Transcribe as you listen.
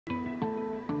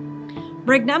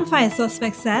BRICKDAM fire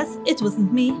suspect says, "It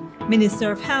wasn't me."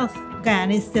 Minister of Health,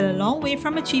 Guyana is still a long way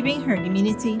from achieving herd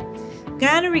immunity.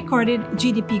 Guyana recorded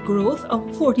GDP growth of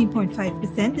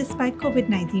 14.5% despite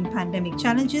COVID-19 pandemic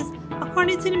challenges,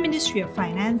 according to the Ministry of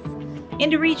Finance.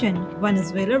 In the region,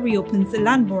 Venezuela reopens the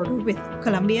land border with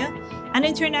Colombia, and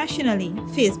internationally,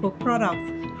 Facebook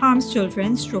products harms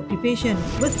children stroke division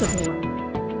whistleblower.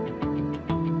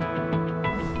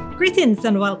 Greetings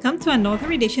and welcome to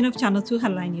another edition of Channel 2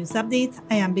 Headline News Update.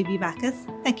 I am Bibi Bacchus.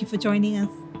 Thank you for joining us.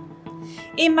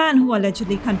 A man who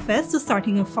allegedly confessed to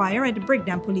starting a fire at the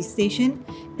BRICKDAM police station,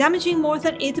 damaging more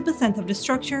than 80% of the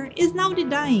structure, is now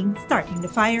denying starting the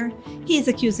fire. He is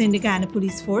accusing the Guyana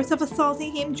police force of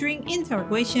assaulting him during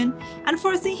interrogation and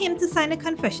forcing him to sign a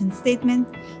confession statement.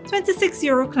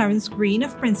 26-year-old Clarence Green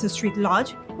of Princess Street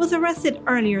Lodge was arrested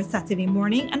earlier Saturday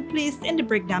morning and placed in the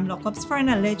BRICKDAM lockups for an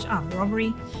alleged armed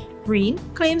robbery. Green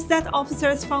claims that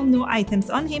officers found no items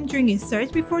on him during a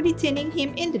search before detaining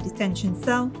him in the detention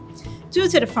cell. Due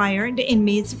to the fire, the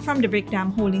inmates from the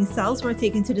BRICKDAM holding cells were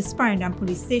taken to the Spirendam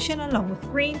police station along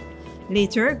with Green.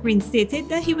 Later, Green stated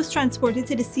that he was transported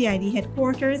to the CID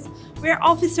headquarters, where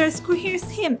officers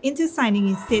coerced him into signing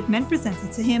a statement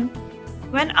presented to him.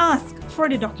 When asked for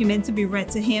the document to be read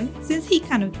to him, since he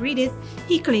cannot read it,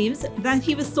 he claims that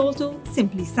he was told to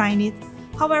simply sign it.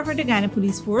 However, the Guyana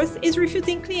Police Force is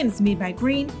refuting claims made by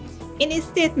Green. In a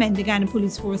statement, the Guyana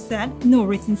Police Force said no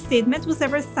written statement was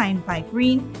ever signed by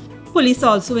Green. Police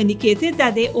also indicated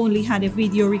that they only had a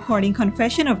video recording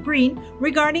confession of Green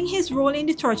regarding his role in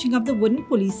the torching of the wooden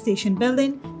police station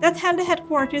building that held the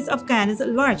headquarters of Guyana's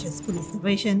largest police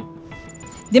division.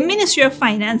 The Ministry of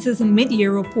Finance's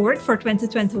mid-year report for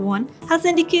 2021 has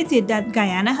indicated that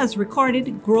Guyana has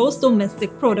recorded gross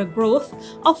domestic product growth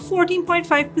of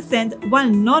 14.5%, while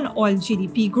non-oil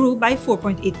GDP grew by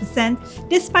 4.8%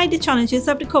 despite the challenges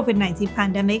of the COVID-19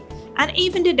 pandemic and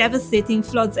even the devastating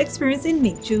floods experienced in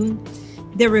May-June.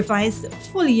 The revised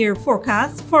full-year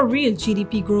forecast for real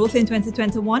GDP growth in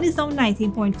 2021 is now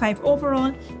 19.5%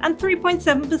 overall and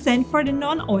 3.7% for the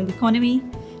non-oil economy.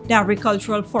 The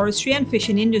agricultural, forestry, and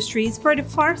fishing industries for the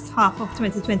first half of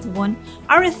 2021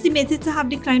 are estimated to have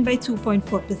declined by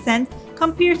 2.4%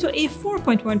 compared to a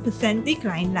 4.1%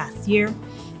 decline last year.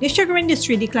 The sugar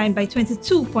industry declined by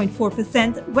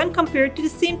 22.4% when compared to the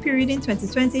same period in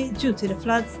 2020 due to the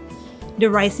floods. The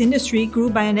rice industry grew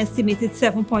by an estimated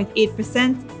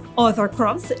 7.8%. Other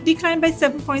crops declined by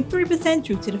 7.3%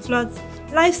 due to the floods.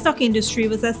 Livestock industry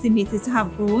was estimated to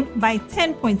have grown by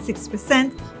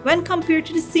 10.6% when compared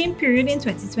to the same period in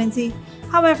 2020.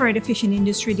 However, the fishing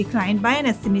industry declined by an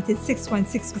estimated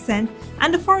 6.6%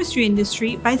 and the forestry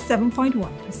industry by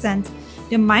 7.1%.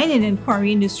 The mining and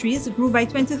quarry industries grew by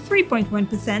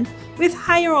 23.1%, with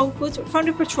higher output from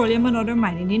the petroleum and other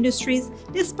mining industries,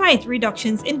 despite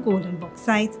reductions in gold and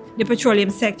bauxite. The petroleum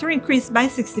sector increased by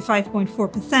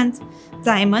 65.4%.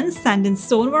 Diamonds, sand and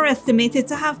stone were estimated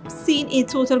to have seen a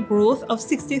total growth of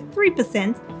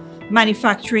 63%.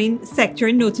 Manufacturing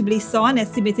sector notably saw an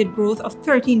estimated growth of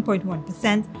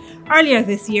 13.1%. Earlier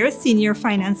this year, Senior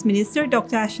Finance Minister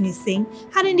Dr. Ashni Singh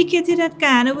had indicated that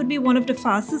Guyana would be one of the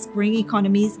fastest growing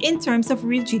economies in terms of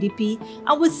real GDP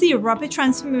and would see a rapid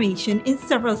transformation in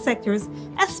several sectors,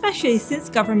 especially since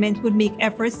government would make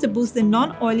efforts to boost the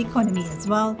non-oil economy as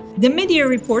well. The mid-year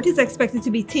report is expected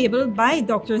to be tabled by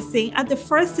Dr. Singh at the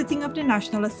first sitting of the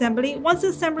National Assembly once the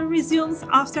Assembly resumes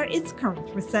after its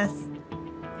current recess.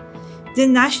 The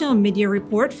national mid-year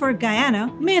report for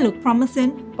Guyana may look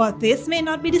promising, but this may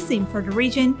not be the same for the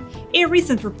region. A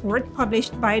recent report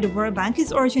published by the World Bank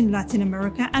is urging Latin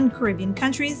America and Caribbean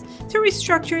countries to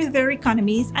restructure their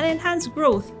economies and enhance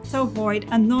growth to avoid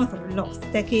another lost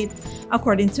decade.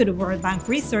 According to the World Bank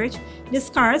research, the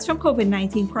scars from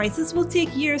COVID-19 crisis will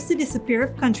take years to disappear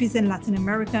if countries in Latin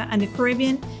America and the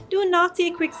Caribbean do not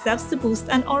take quick steps to boost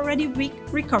an already weak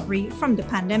recovery from the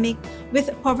pandemic, with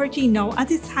poverty now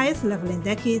at its highest level in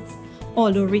decades.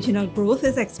 Although regional growth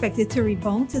is expected to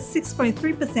rebound to 6.3%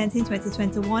 in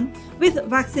 2021, with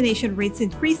vaccination rates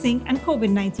increasing and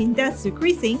COVID-19 deaths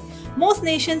decreasing, most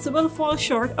nations will fall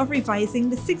short of revising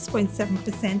the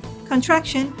 6.7%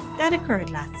 contraction that occurred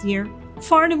last year.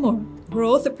 Furthermore,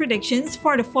 growth predictions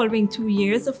for the following 2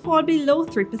 years fall below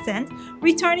 3%,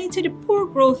 returning to the poor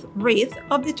growth rate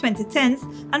of the 2010s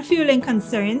and fueling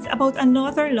concerns about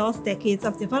another lost decades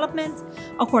of development.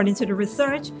 According to the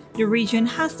research, the region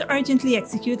has to urgently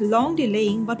execute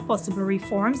long-delaying but possible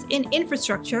reforms in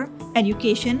infrastructure,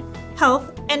 education,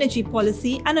 health, energy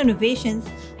policy, and innovations,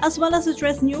 as well as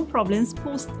address new problems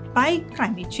posed by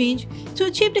climate change to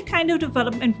achieve the kind of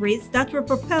development rates that will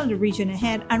propel the region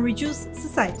ahead and reduce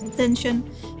societal tension.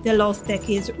 inflation. The lost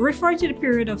decades refer to the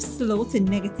period of slow to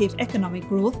negative economic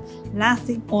growth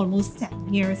lasting almost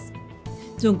 10 years.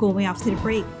 Don't go away after the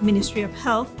break. Ministry of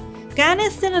Health. Guyana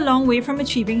is still a long way from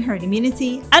achieving herd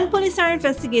immunity, and police are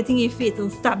investigating a fatal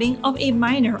stabbing of a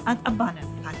minor at abandoned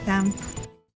BRICKDAM.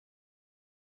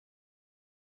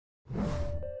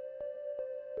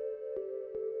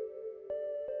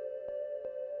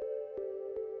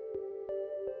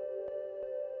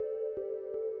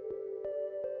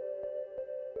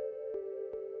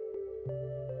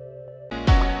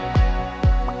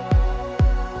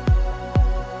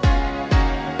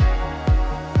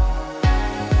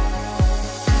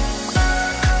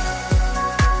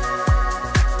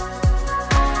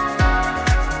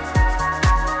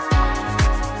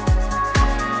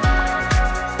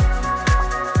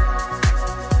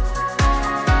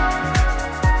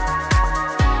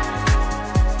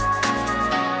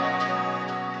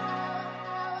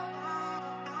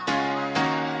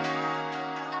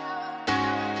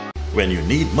 When you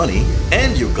need money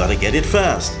and you gotta get it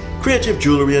fast, Creative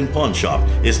Jewelry and Pawn Shop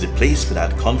is the place for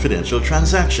that confidential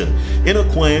transaction in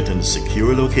a quiet and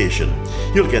secure location.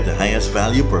 You'll get the highest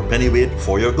value per pennyweight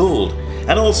for your gold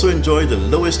and also enjoy the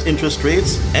lowest interest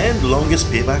rates and longest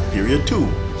payback period too.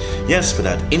 Yes, for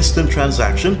that instant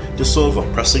transaction to solve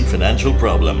a pressing financial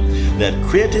problem. That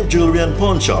Creative Jewelry and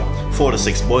Pawn Shop,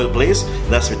 4-6 Boyle Place,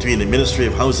 that's between the Ministry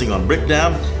of Housing on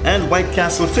BRICKDAM and White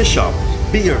Castle Fish Shop,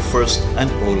 be your first and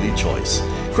only choice.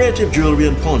 Creative Jewelry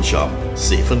and Pawn Shop,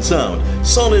 safe and sound,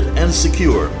 solid and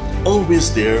secure,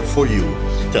 always there for you.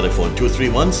 Telephone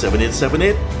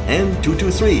 231-7878 and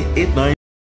 223-89.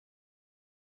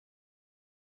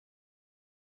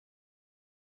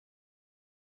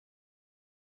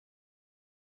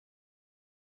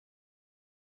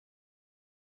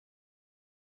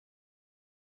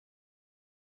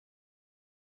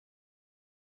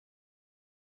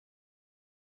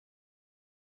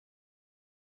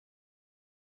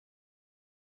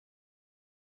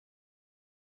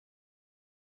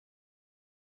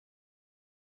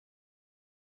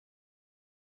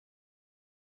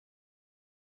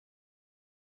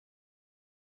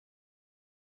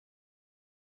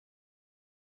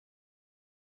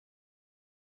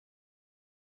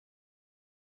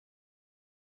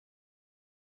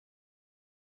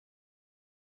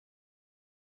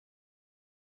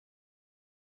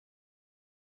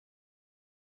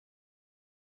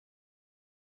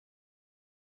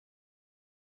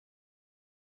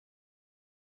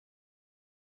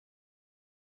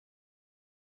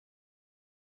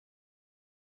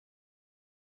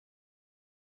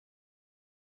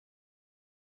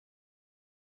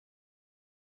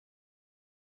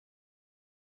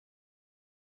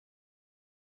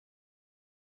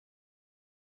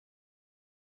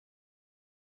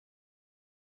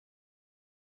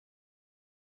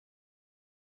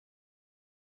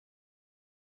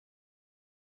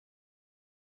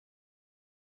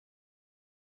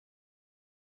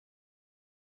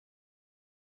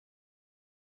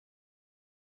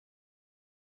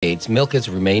 Milk has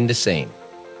remained the same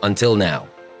until now.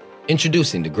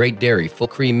 Introducing the Great Dairy Full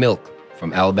Cream Milk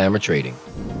from Alabama Trading.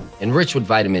 Enriched with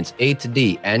vitamins A to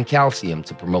D and calcium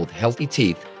to promote healthy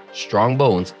teeth, strong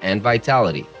bones, and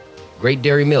vitality. Great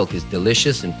Dairy Milk is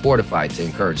delicious and fortified to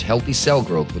encourage healthy cell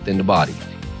growth within the body.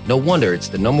 No wonder it's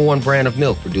the #1 brand of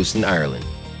milk produced in Ireland.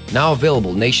 Now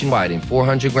available nationwide in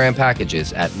 400-gram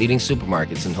packages at leading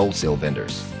supermarkets and wholesale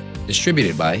vendors.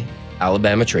 Distributed by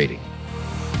Alabama Trading.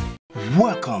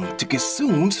 Welcome to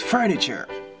Kissoon's Furniture.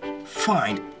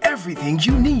 Find everything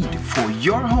you need for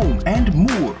your home and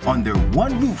more under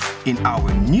one roof in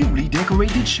our newly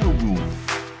decorated showroom.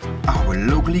 Our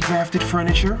locally crafted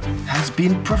furniture has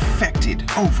been perfected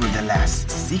over the last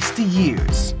 60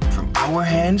 years. From our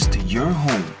hands to your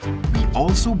home, we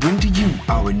also bring to you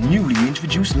our newly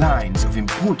introduced lines of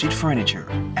imported furniture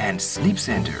and sleep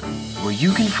center, where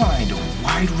you can find a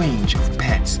wide range of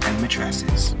beds and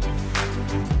mattresses.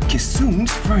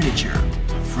 Kissoon's Furniture,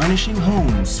 furnishing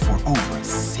homes for over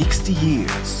 60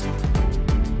 years.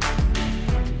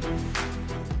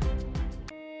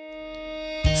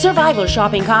 Survival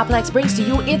Shopping Complex brings to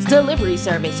you its delivery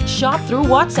service, Shop through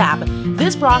WhatsApp.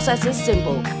 This process is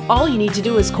simple. All you need to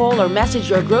do is call or message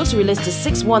your grocery list to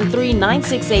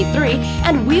 613-9683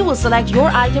 and we will select your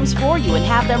items for you and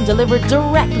have them delivered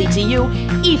directly to you,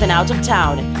 even out of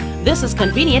town. This is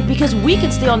convenient because we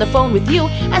can stay on the phone with you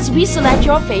as we select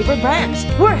your favorite brands.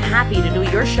 We're happy to do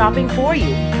your shopping for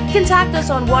you. Contact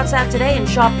us on WhatsApp today and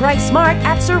shop Price Smart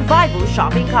at Survival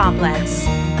Shopping Complex.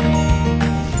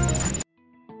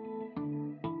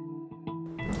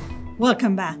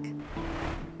 Welcome back.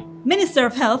 Minister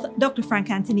of Health, Dr.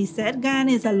 Frank Anthony, said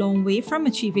Guyana is a long way from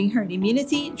achieving herd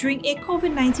immunity during a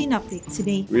COVID-19 update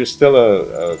today. We're still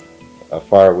a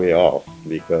far way off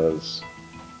because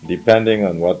depending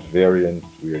on what variant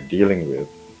we are dealing with,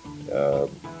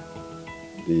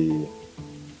 the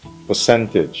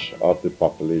percentage of the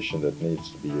population that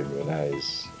needs to be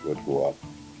immunized would go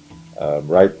up.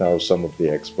 Right now, some of the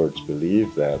experts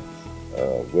believe that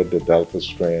with the Delta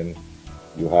strain,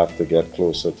 you have to get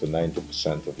closer to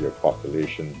 90% of your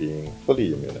population being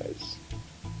fully immunized.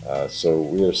 So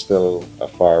we are still a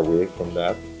far way from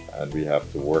that, and we have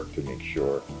to work to make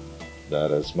sure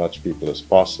that as much people as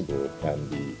possible can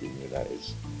be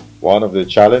immunized. One of the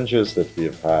challenges that we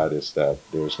have had is that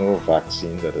there's no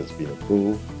vaccine that has been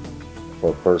approved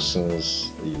for persons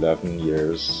 11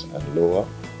 years and lower.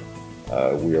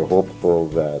 We are hopeful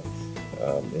that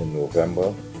in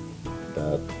November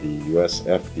that the US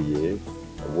FDA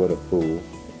would approve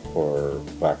for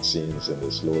vaccines in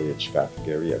this low age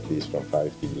category, at least from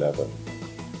 5 to 11.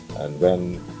 And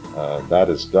when that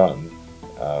is done,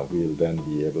 we'll then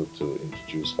be able to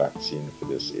introduce vaccine for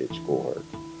this age cohort.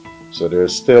 So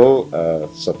there's still a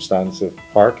substantive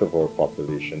part of our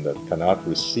population that cannot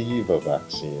receive a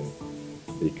vaccine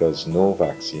because no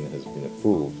vaccine has been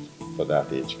approved for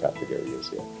that age category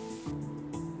as yet.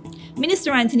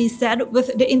 Minister Anthony said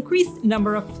with the increased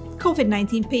number of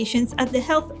COVID-19 patients at the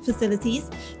health facilities,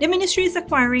 the ministry is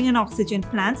acquiring an oxygen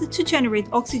plant to generate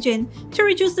oxygen to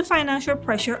reduce the financial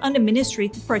pressure on the ministry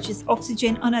to purchase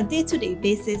oxygen on a day-to-day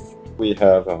basis. We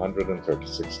have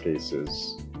 136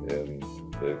 cases in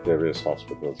the various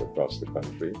hospitals across the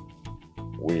country.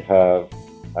 We have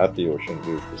at the Ocean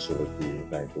View facility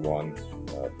 91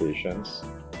 patients,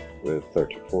 with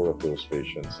 34 of those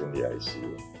patients in the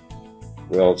ICU.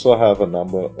 We also have a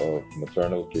number of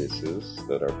maternal cases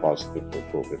that are positive for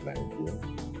COVID-19.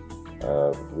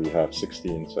 We have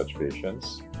 16 such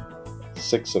patients,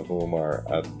 6 of whom are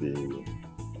at the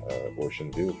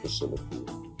Ocean View facility,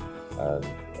 and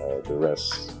the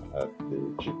rest at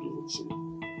the GPHC.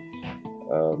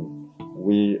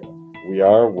 We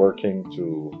are working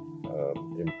to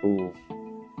improve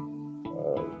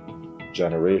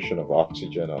generation of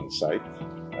oxygen on site,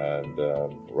 and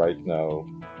right now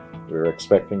we're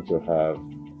expecting to have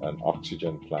an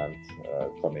oxygen plant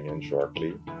coming in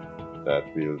shortly that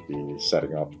we'll be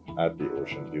setting up at the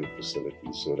Ocean View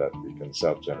facility so that we can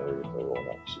self-generate our own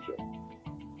oxygen.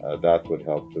 That would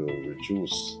help to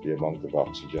reduce the amount of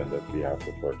oxygen that we have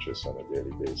to purchase on a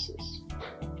daily basis.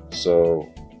 So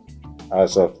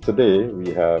as of today,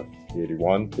 we have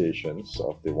 81 patients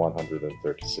of the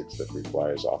 136 that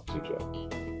requires oxygen.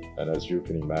 And as you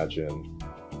can imagine,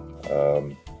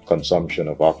 consumption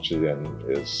of oxygen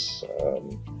is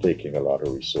taking a lot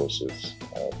of resources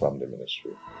from the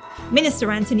ministry. Minister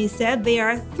Anthony said there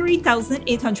are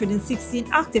 3,816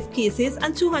 active cases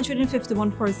and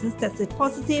 251 persons tested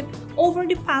positive over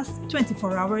the past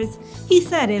 24 hours. He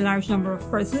said a large number of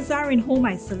persons are in home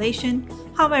isolation.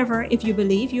 However, if you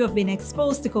believe you have been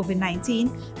exposed to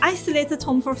COVID-19, isolate at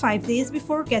home for 5 days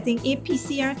before getting a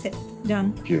PCR test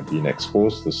done. If you've been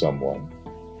exposed to someone,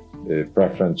 the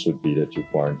preference would be that you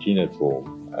quarantine at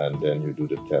home and then you do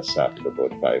the test after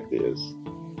about 5 days.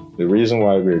 The reason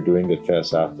why we're doing the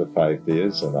test after 5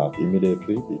 days and not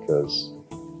immediately, because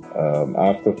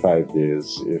after 5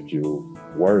 days, if you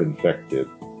were infected,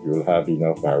 you'll have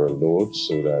enough viral load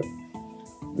so that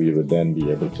we would then be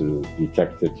able to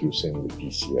detect it using the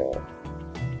PCR.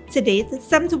 To date,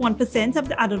 71% of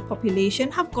the adult population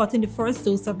have gotten the first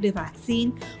dose of the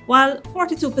vaccine, while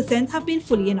 42% have been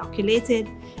fully inoculated.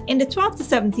 In the 12 to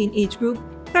 17 age group,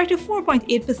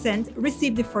 34.8%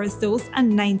 received the first dose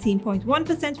and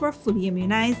 19.1% were fully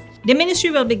immunized. The ministry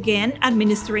will begin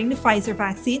administering the Pfizer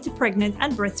vaccine to pregnant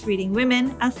and breastfeeding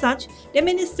women. As such, the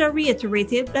minister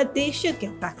reiterated that they should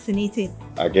get vaccinated.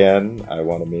 Again, I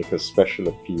want to make a special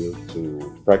appeal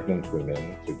to pregnant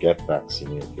women to get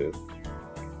vaccinated.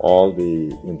 All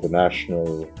the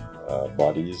international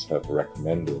bodies have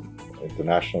recommended,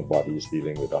 international bodies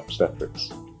dealing with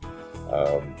obstetrics,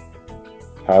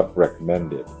 have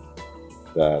recommended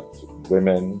that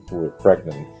women who are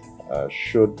pregnant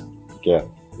should get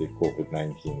the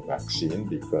COVID-19 vaccine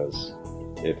because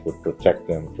it would protect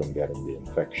them from getting the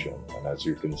infection. And as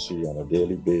you can see, on a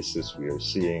daily basis, we are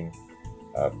seeing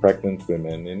pregnant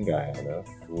women in Guyana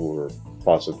who are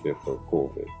positive for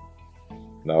COVID.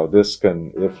 Now this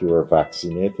can, if you are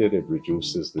vaccinated, it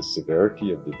reduces the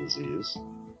severity of the disease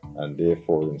and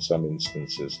therefore in some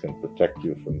instances can protect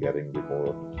you from getting the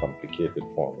more complicated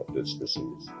form of this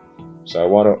disease. So I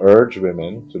want to urge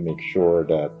women to make sure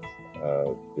that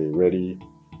they really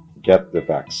get the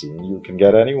vaccine. You can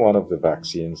get any one of the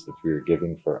vaccines that we're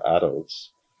giving for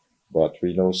adults, but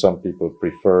we know some people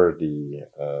prefer the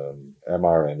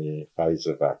mRNA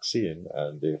Pfizer vaccine,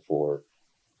 and therefore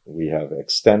we have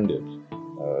extended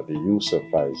the use of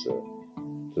Pfizer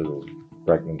to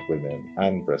pregnant women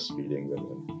and breastfeeding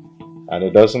women. And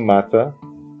it doesn't matter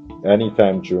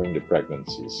anytime during the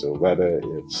pregnancy. So whether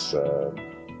it's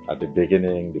at the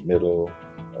beginning, the middle,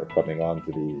 or coming on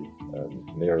to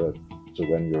the nearer to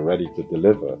when you're ready to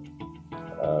deliver,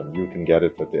 you can get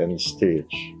it at any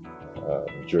stage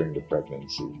during the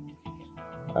pregnancy.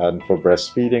 And for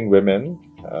breastfeeding women,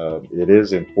 it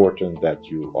is important that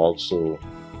you also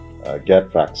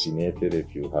get vaccinated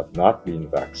if you have not been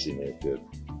vaccinated,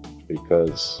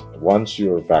 because once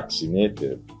you're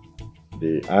vaccinated,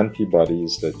 the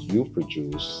antibodies that you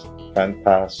produce can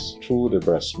pass through the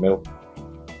breast milk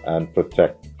and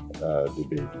protect the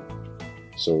baby.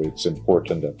 So it's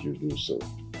important that you do so.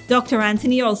 Dr.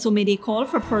 Anthony also made a call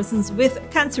for persons with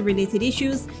cancer-related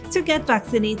issues to get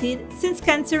vaccinated, since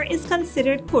cancer is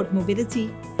considered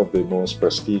comorbidity. One of the most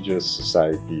prestigious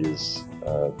societies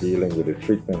dealing with the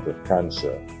treatment of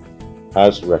cancer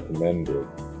has recommended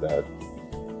that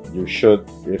you should,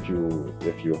 if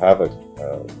you have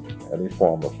any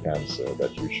form of cancer,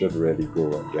 that you should really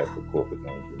go and get the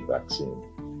COVID-19 vaccine.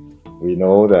 We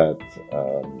know that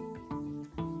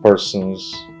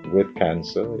persons with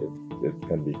cancer, it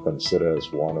can be considered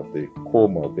as one of the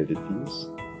comorbidities,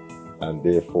 and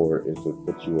therefore it would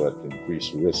put you at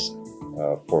increased risk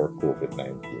for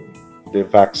COVID-19. The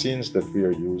vaccines that we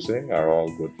are using are all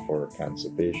good for cancer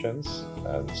patients,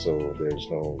 and so there's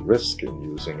no risk in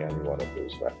using any one of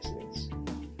those vaccines.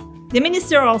 The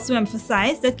minister also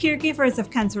emphasized that caregivers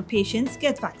of cancer patients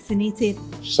get vaccinated.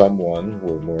 Someone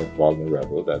who are more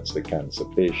vulnerable, that's the cancer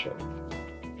patient,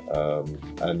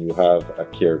 and you have a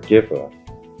caregiver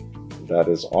that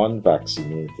is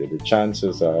unvaccinated, the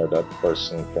chances are that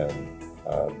person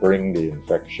can bring the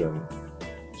infection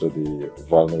to the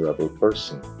vulnerable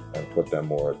person and put them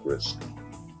more at risk.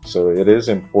 So it is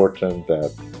important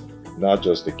that not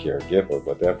just the caregiver,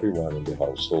 but everyone in the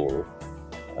household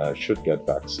should get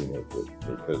vaccinated,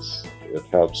 because it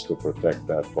helps to protect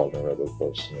that vulnerable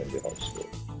person in the household.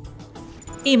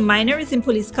 A minor is in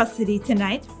police custody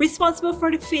tonight, responsible for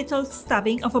the fatal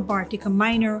stabbing of a Bartica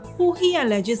minor who he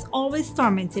alleges always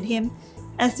tormented him.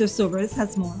 Esther Sobers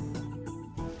has more.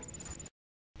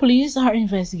 Police are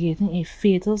investigating a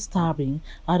fatal stabbing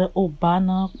at the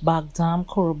Obana BRICKDAM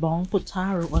Korobong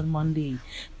Putaro on Monday.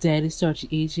 Dead is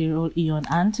 38-year-old Ion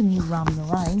Anthony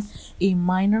Ramnarine, a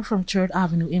minor from 3rd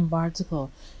Avenue in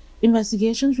Bartica.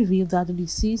 Investigations revealed that the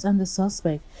deceased and the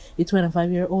suspect, a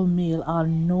 25-year-old male, are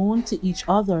known to each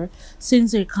other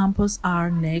since their campuses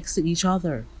are next to each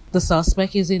other. The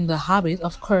suspect is in the habit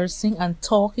of cursing and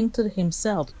talking to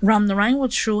himself. Ramnarine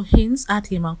would throw hints at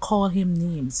him and call him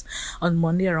names. On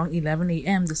Monday around 11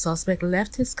 a.m., the suspect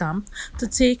left his camp to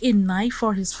take a knife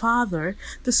for his father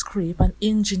to scrape an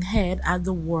injured head at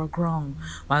the war ground.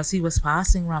 Whilst he was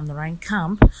passing Ramnarine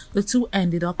camp, the two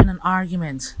ended up in an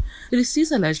argument. The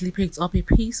deceased allegedly picked up a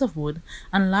piece of wood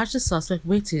and lashed the suspect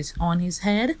with it on his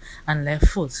head and left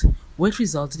foot, which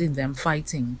resulted in them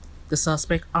fighting. The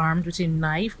suspect, armed with a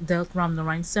knife, dealt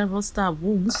Ramnarine several stab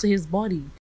wounds to his body.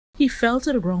 He fell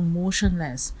to the ground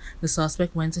motionless. The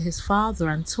suspect went to his father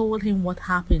and told him what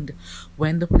happened.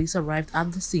 When the police arrived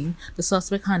at the scene, the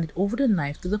suspect handed over the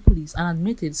knife to the police and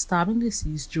admitted stabbing the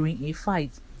deceased during a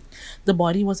fight. The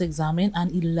body was examined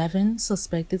and 11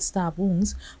 suspected stab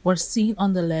wounds were seen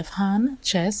on the left hand,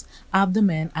 chest,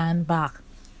 abdomen, and back.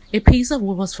 A piece of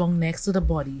wood was found next to the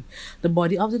body. The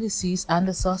body of the deceased and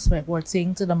the suspect were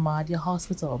taken to the Madhya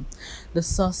hospital. The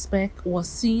suspect was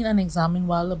seen and examined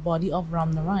while the body of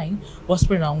Ramnarine was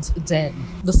pronounced dead.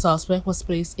 The suspect was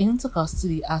placed into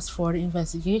custody as further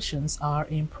investigations are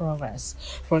in progress.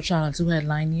 For Channel 2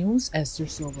 Headline News, Esther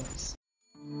Sobers.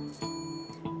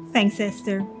 Thanks,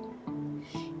 Esther.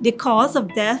 The cause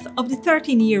of death of the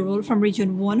 13-year-old from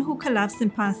Region 1 who collapsed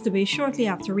and passed away shortly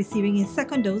after receiving his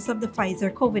second dose of the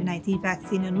Pfizer COVID-19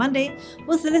 vaccine on Monday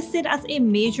was listed as a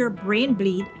major brain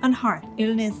bleed and heart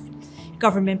illness.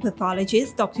 Government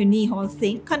pathologist Dr. Nihal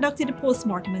Singh conducted a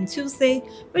post-mortem on Tuesday,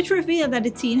 which revealed that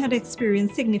the teen had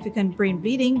experienced significant brain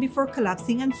bleeding before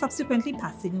collapsing and subsequently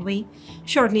passing away.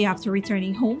 Shortly after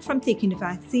returning home from taking the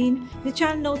vaccine, the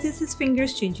child noticed his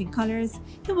fingers changing colors.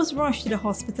 He was rushed to the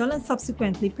hospital and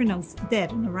subsequently pronounced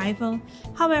dead on arrival.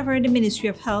 However, the Ministry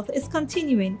of Health is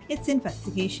continuing its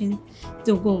investigation.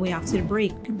 Don't go away after the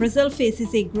break. Brazil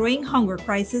faces a growing hunger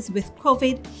crisis with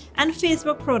COVID, and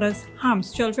Facebook products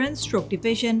harms children, stroke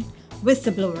division,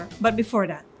 whistleblower. But before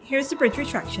that, here's the bridge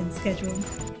retraction schedule.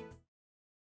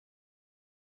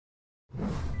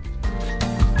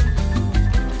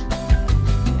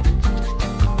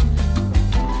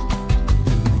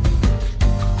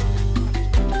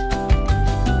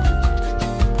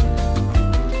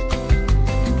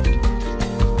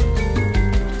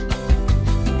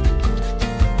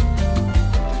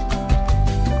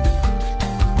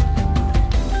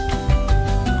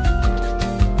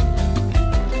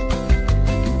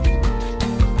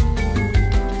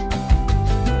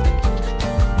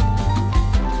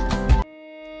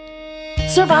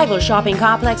 Survival Shopping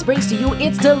Complex brings to you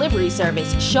its delivery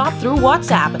service, Shop Through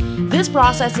WhatsApp. This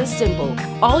process is simple.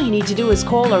 All you need to do is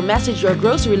call or message your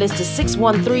grocery list to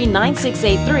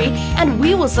 613-9683 and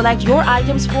we will select your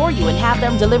items for you and have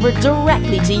them delivered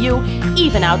directly to you,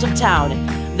 even out of town.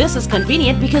 This is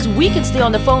convenient because we can stay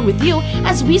on the phone with you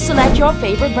as we select your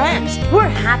favorite brands. We're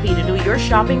happy to do your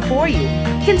shopping for you.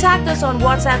 Contact us on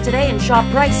WhatsApp today and shop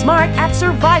price smart at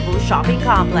Survival Shopping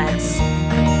Complex.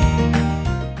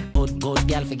 Good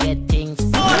girl forget things.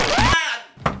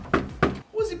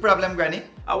 What's the problem, Granny?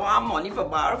 I want money for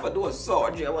borrow for do a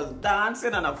surgery. I was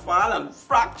dancing and I fall and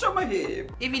fracture my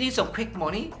hip. If you need some quick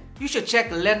money, you should check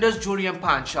Lender's Jewelry and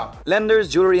Pawn Shop. Lender's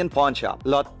Jewelry and Pawn Shop,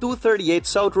 Lot 238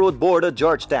 South Road Border,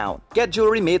 Georgetown. Get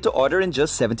jewelry made to order in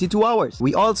just 72 hours.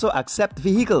 We also accept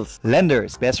vehicles.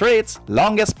 Lender's, best rates,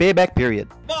 longest payback period.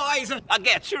 Boys, I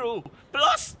get through.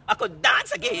 Plus, I could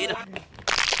dance again.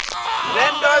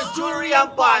 Lender's Jewelry and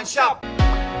Pawn Shop.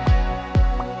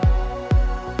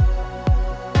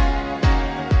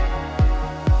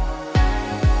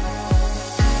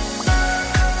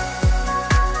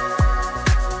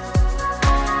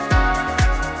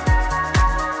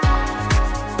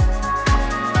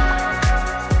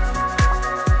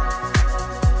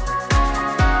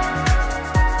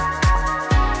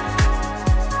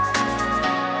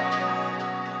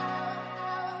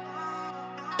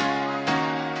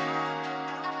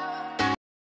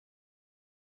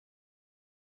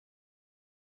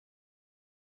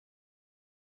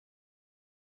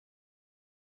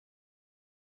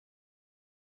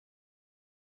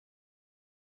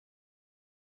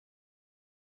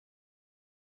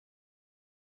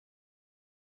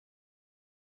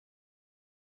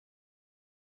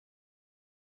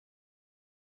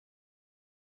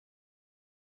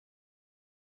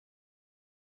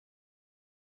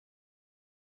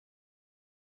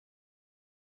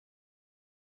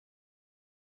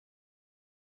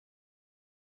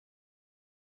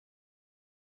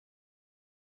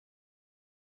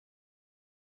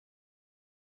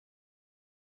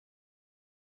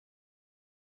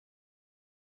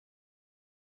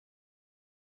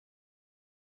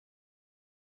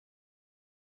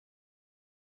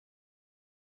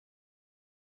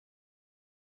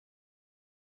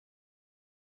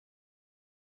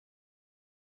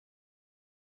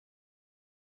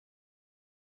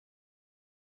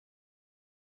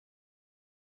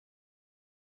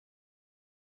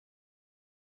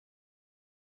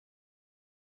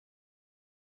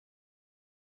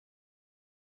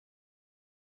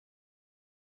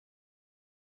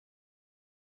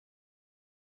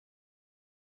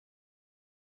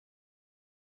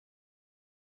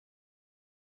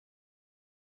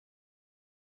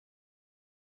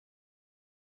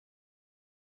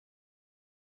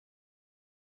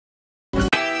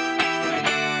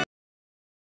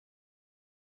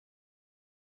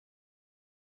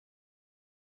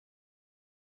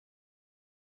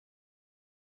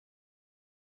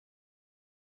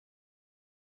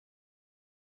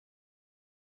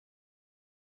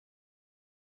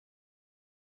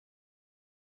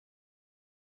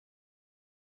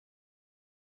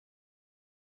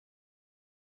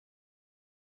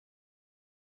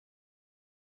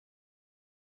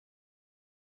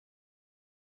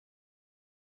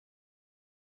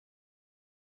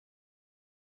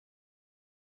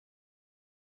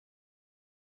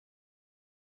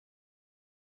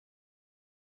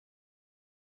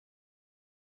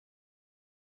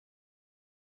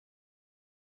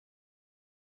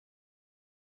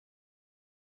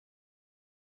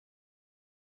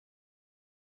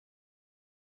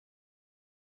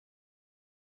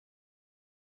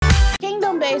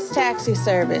 Kingdom-based taxi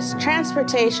service,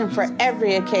 transportation for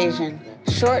every occasion.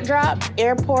 Short drop,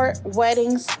 airport,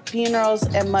 weddings, funerals,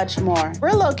 and much more.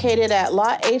 We're located at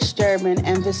Lot H. Durbin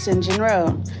and Vicingen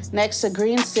Road, next to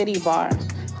Green City Bar.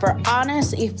 For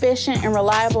honest, efficient, and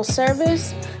reliable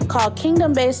service, call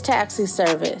Kingdom-based taxi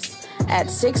service at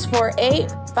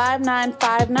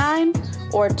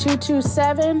 648-5959 or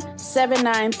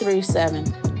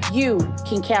 227-7937. You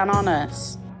can count on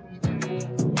us.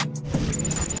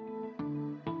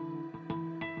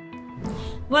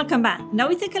 Welcome back. Now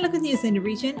we take a look at news in the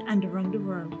region and around the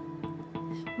world.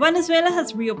 Venezuela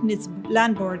has reopened its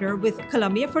land border with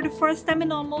Colombia for the first time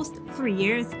in almost 3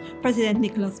 years. President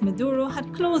Nicolas Maduro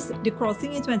had closed the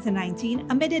crossing in 2019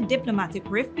 amid a diplomatic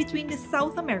rift between the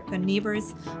South American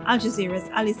neighbors, Al Jazeera's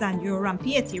Alessandro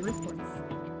Rampietti reports.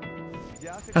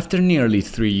 After nearly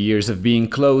 3 years of being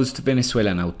closed,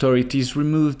 Venezuelan authorities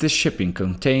removed the shipping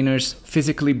containers,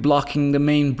 physically blocking the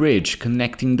main bridge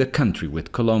connecting the country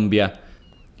with Colombia.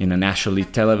 In a nationally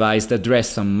televised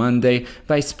address on Monday,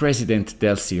 Vice President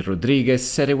Delcy Rodriguez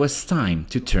said it was time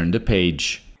to turn the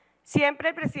page.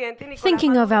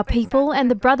 Thinking of our people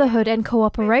and the brotherhood and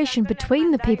cooperation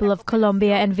between the people of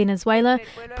Colombia and Venezuela,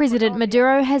 President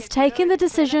Maduro has taken the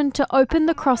decision to open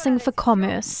the crossing for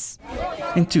commerce.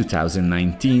 In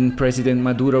 2019, President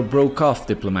Maduro broke off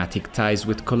diplomatic ties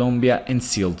with Colombia and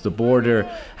sealed the border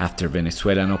after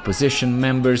Venezuelan opposition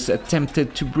members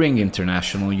attempted to bring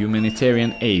international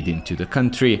humanitarian aid into the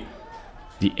country.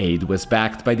 The aid was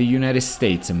backed by the United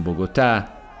States and Bogotá.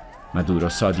 Maduro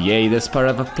saw the aid as part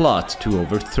of a plot to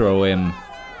overthrow him.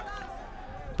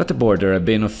 But the border had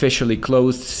been officially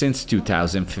closed since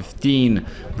 2015,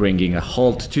 bringing a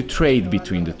halt to trade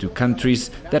between the two countries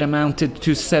that amounted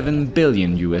to $7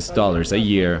 billion a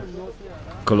year.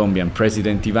 Colombian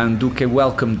President Iván Duque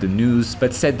welcomed the news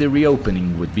but said the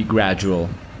reopening would be gradual.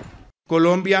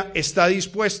 Colombia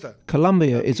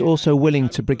is also willing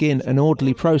to begin an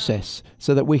orderly process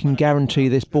so that we can guarantee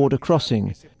this border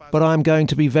crossing. But I am going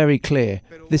to be very clear,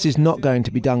 this is not going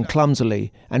to be done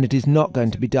clumsily, and it is not going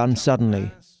to be done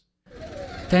suddenly.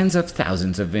 Tens of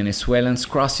thousands of Venezuelans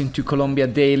cross into Colombia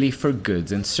daily for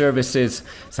goods and services.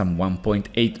 Some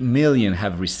 1.8 million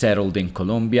have resettled in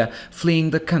Colombia, fleeing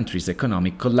the country's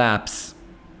economic collapse.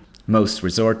 Most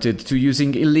resorted to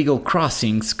using illegal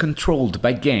crossings controlled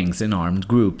by gangs and armed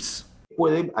groups.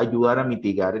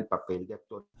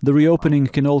 The reopening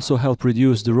can also help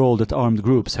reduce the role that armed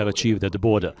groups have achieved at the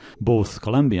border, both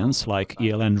Colombians, like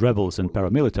ELN rebels and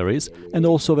paramilitaries, and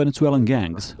also Venezuelan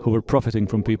gangs, who were profiting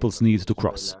from people's need to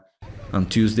cross. On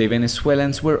Tuesday,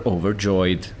 Venezuelans were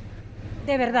overjoyed.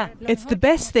 It's the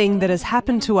best thing that has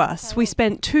happened to us. We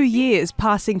spent 2 years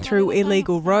passing through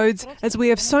illegal roads, as we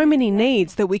have so many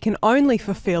needs that we can only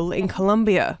fulfill in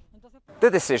Colombia. The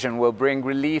decision will bring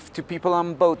relief to people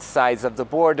on both sides of the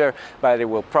border, but it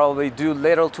will probably do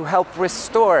little to help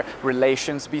restore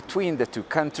relations between the two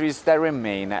countries that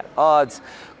remain at odds.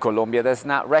 Colombia does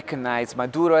not recognize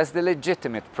Maduro as the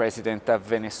legitimate president of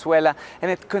Venezuela,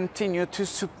 and it continued to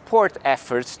support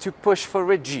efforts to push for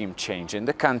regime change in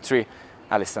the country.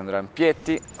 Alessandro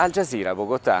Ampietti, Al Jazeera,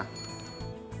 Bogotá.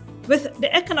 With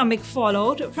the economic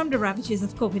fallout from the ravages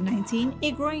of COVID-19,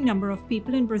 a growing number of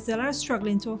people in Brazil are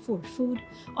struggling to afford food.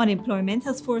 Unemployment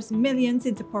has forced millions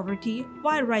into poverty,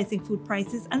 while rising food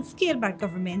prices and scaled-back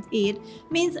government aid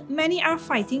means many are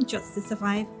fighting just to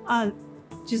survive. Al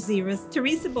Jazeera's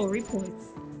Teresa Bo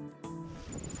reports.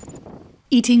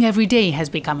 Eating every day has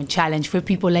become a challenge for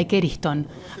people like Eriston,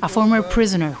 a former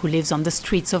prisoner who lives on the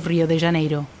streets of Rio de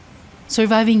Janeiro.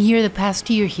 Surviving here the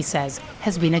past year, he says,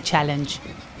 has been a challenge.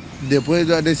 Since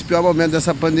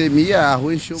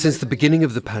the beginning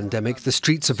of the pandemic, the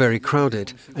streets are very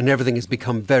crowded and everything has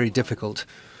become very difficult.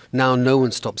 Now no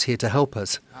one stops here to help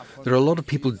us. There are a lot of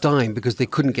people dying because they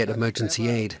couldn't get emergency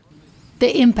aid.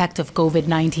 The impact of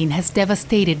COVID-19 has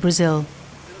devastated Brazil.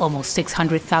 Almost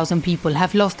 600,000 people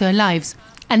have lost their lives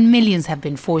and millions have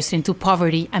been forced into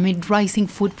poverty amid rising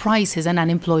food prices and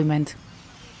unemployment.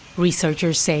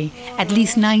 Researchers say at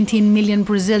least 19 million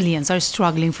Brazilians are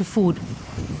struggling for food.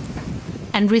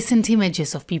 And recent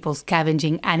images of people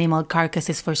scavenging animal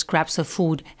carcasses for scraps of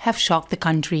food have shocked the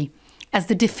country, as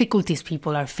the difficulties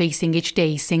people are facing each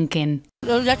day sink in.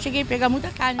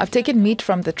 I've taken meat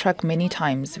from the truck many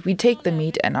times. We take the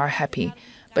meat and are happy.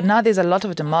 But now there's a lot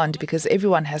of demand because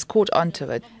everyone has caught on to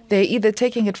it. They're either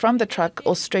taking it from the truck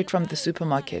or straight from the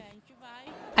supermarket.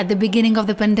 At the beginning of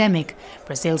the pandemic,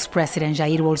 Brazil's President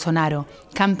Jair Bolsonaro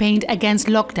campaigned against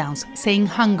lockdowns, saying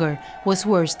hunger was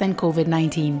worse than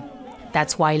COVID-19.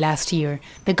 That's why last year,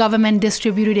 the government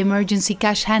distributed emergency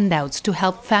cash handouts to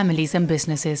help families and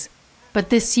businesses. But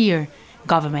this year,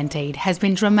 government aid has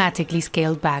been dramatically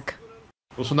scaled back.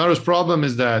 Bolsonaro's problem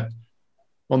is that,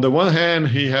 on the one hand,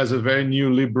 he has a very new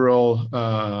liberal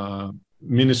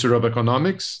Minister of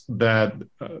Economics that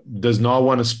does not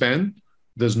want to spend,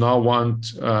 does not want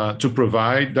to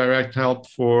provide direct help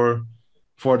for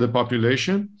the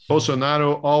population.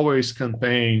 Bolsonaro always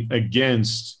campaigned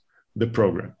against the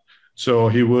program. So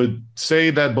he would say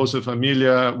that Bolsa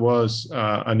Familia was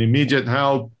an immediate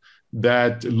help,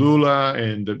 that Lula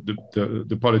and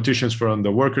the politicians from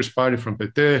the Workers' Party, from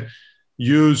PT,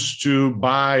 used to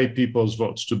buy people's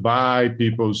votes, to buy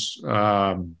people's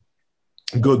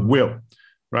goodwill,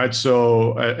 right?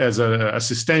 So as an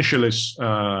assistentialist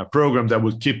program that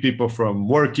would keep people from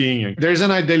working. There's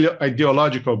an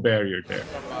ideological barrier there.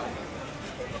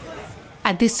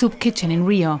 At this soup kitchen in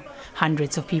Rio,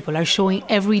 hundreds of people are showing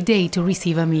every day to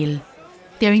receive a meal.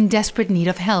 They're in desperate need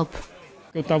of help.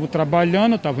 I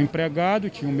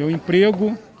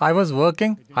was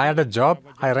working, I had a job,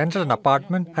 I rented an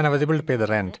apartment and I was able to pay the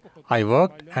rent. I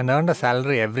worked and earned a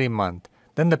salary every month.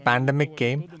 Then the pandemic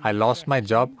came, I lost my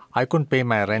job, I couldn't pay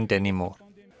my rent anymore.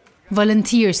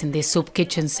 Volunteers in this soup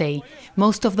kitchen say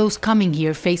most of those coming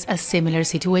here face a similar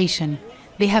situation.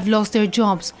 They have lost their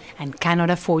jobs and cannot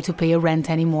afford to pay a rent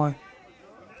anymore.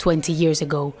 20 years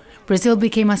ago, Brazil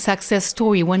became a success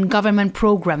story when government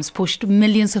programs pushed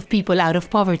millions of people out of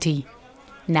poverty.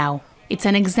 Now, it's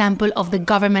an example of the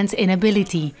government's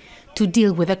inability to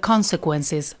deal with the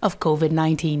consequences of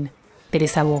COVID-19.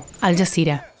 Teresa Bo, Al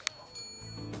Jazeera.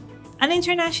 And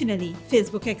internationally,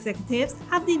 Facebook executives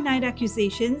have denied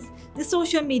accusations the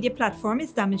social media platform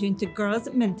is damaging to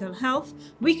girls' mental health,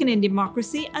 weakening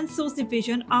democracy, and sows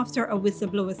division after a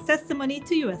whistleblower's testimony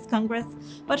to U.S. Congress.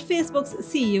 But Facebook's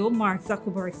CEO Mark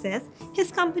Zuckerberg says his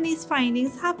company's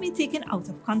findings have been taken out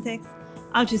of context.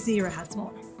 Al Jazeera has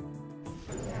more.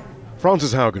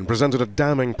 Frances Haugen presented a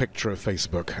damning picture of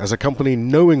Facebook as a company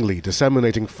knowingly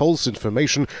disseminating false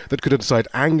information that could incite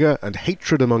anger and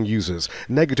hatred among users,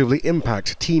 negatively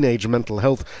impact teenage mental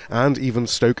health, and even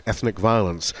stoke ethnic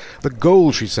violence. The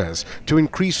goal, she says, to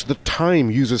increase the time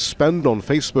users spend on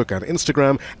Facebook and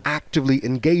Instagram actively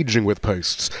engaging with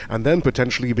posts, and then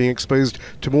potentially being exposed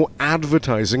to more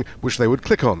advertising which they would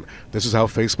click on. This is how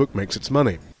Facebook makes its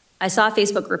money. I saw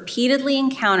Facebook repeatedly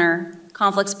encounter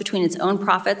conflicts between its own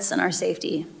profits and our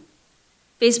safety.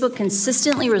 Facebook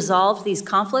consistently resolved these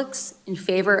conflicts in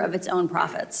favor of its own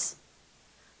profits.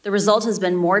 The result has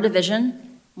been more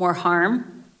division, more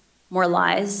harm, more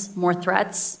lies, more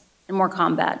threats, and more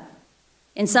combat.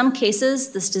 In some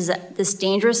cases, this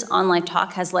dangerous online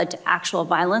talk has led to actual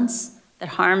violence that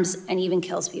harms and even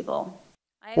kills people.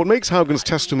 What makes Haugen's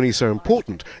testimony so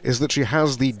important is that she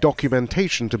has the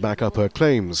documentation to back up her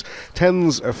claims.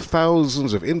 Tens of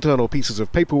thousands of internal pieces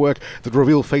of paperwork that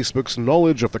reveal Facebook's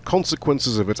knowledge of the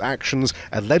consequences of its actions,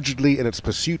 allegedly in its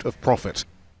pursuit of profit.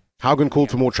 Haugen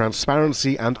called for more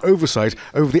transparency and oversight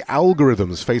over the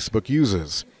algorithms Facebook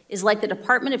uses. Is like the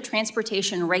Department of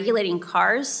Transportation regulating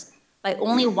cars by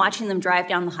only watching them drive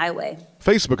down the highway.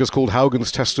 Facebook has called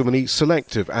Haugen's testimony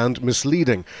selective and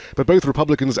misleading, but both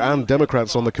Republicans and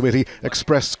Democrats on the committee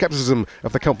expressed skepticism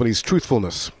of the company's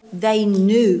truthfulness. They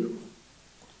knew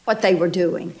what they were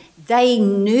doing. They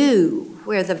knew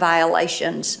where the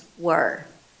violations were,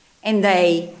 and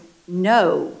they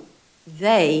know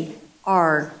they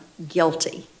are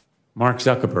guilty. Mark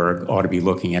Zuckerberg ought to be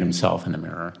looking at himself in the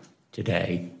mirror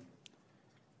today.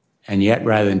 And yet,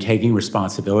 rather than taking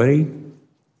responsibility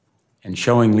and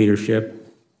showing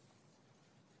leadership,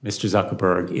 Mr.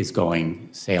 Zuckerberg is going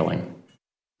sailing.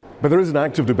 But there is an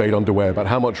active debate underway about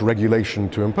how much regulation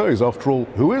to impose. After all,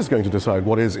 who is going to decide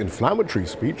what is inflammatory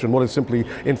speech and what is simply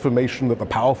information that the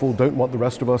powerful don't want the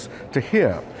rest of us to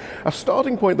hear? A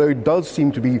starting point, though, does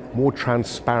seem to be more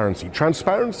transparency.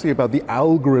 Transparency about the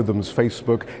algorithms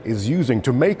Facebook is using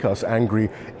to make us angry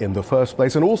in the first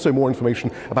place, and also more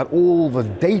information about all the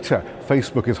data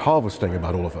Facebook is harvesting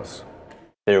about all of us.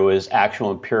 There was actual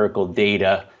empirical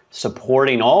data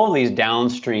supporting all of these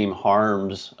downstream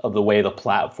harms of the way the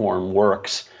platform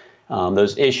works.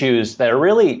 Those issues that are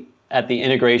really at the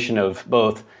integration of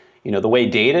both, the way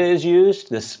data is used,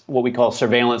 this what we call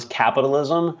surveillance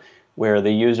capitalism, where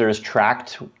the user is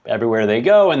tracked everywhere they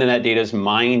go, and then that data is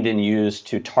mined and used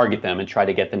to target them and try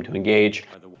to get them to engage.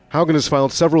 Haugen has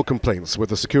filed several complaints with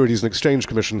the Securities and Exchange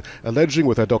Commission, alleging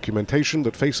with her documentation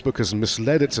that Facebook has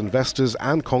misled its investors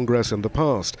and Congress in the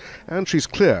past. And she's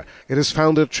clear, it is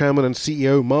founder, chairman and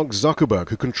CEO Mark Zuckerberg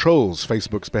who controls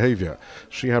Facebook's behavior.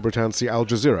 Shihab Ratansi, Al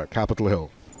Jazeera, Capitol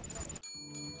Hill.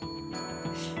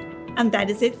 And that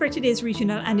is it for today's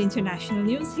regional and international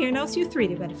news. Here now is your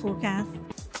 3-day weather forecast.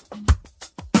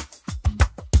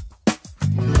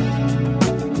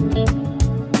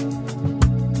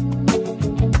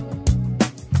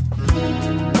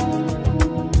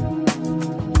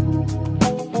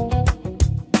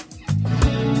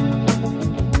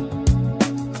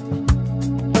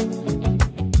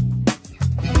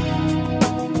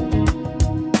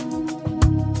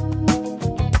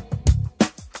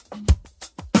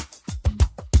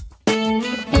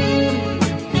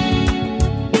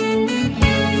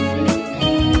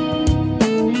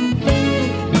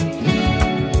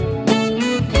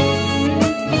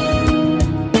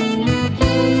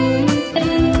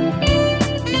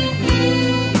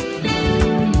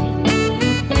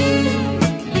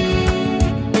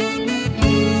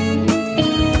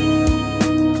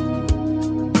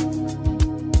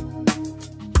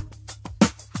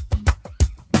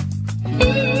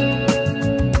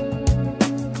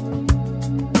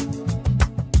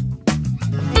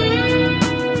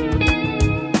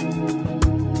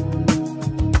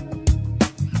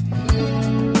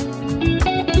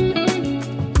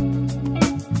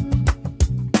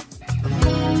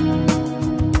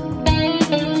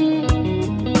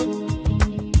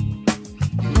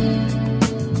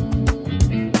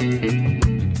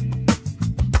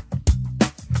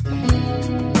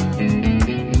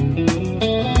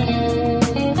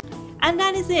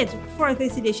 it for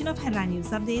this edition of Headline News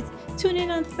Updates. Tune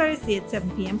in on Thursday at 7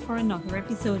 p.m. for another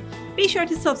episode. Be sure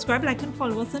to subscribe, like, and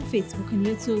follow us on Facebook and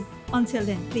YouTube. Until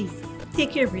then, please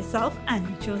take care of yourself and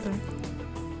each other.